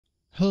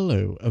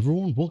Hello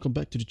everyone, welcome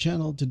back to the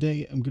channel.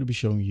 Today I'm going to be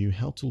showing you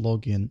how to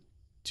log in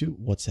to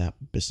WhatsApp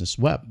Business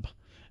Web.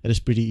 It is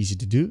pretty easy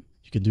to do.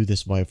 You can do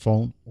this via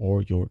phone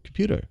or your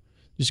computer.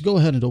 Just go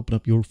ahead and open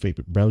up your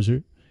favorite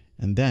browser,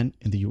 and then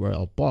in the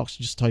URL box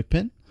just type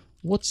in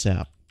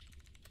WhatsApp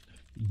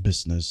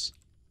Business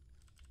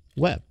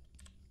Web.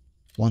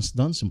 Once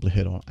done, simply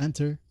hit on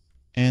enter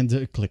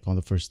and click on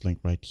the first link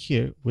right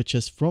here, which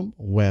is from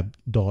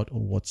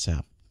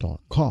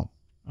web.whatsapp.com.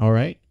 All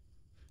right,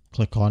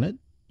 click on it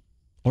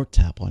or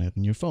tap on it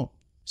on your phone.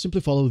 Simply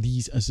follow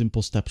these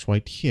simple steps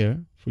right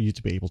here for you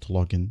to be able to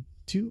log in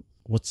to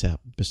WhatsApp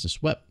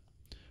Business Web.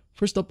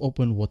 First up,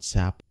 open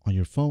WhatsApp on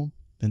your phone,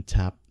 then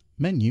tap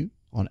Menu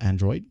on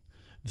Android,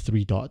 the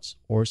three dots,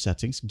 or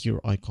Settings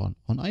gear icon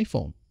on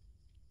iPhone.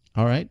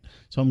 All right,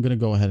 so I'm going to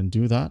go ahead and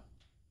do that.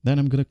 Then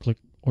I'm going to click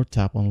or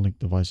tap on Link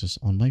Devices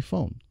on my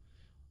phone.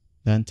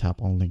 Then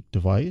tap on Link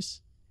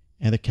Device,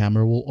 and the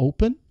camera will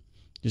open.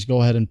 Just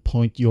go ahead and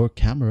point your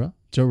camera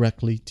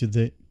directly to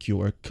the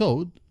QR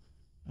code.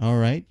 All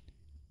right,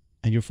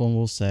 and your phone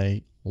will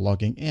say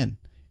logging in,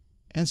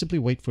 and simply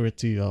wait for it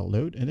to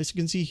load. And as you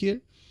can see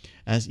here,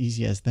 as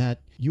easy as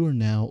that, you are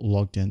now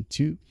logged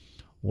into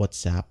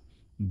WhatsApp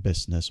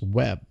Business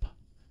Web.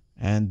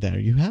 And there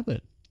you have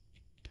it.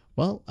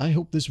 Well, I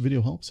hope this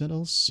video helps, and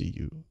I'll see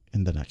you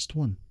in the next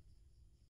one.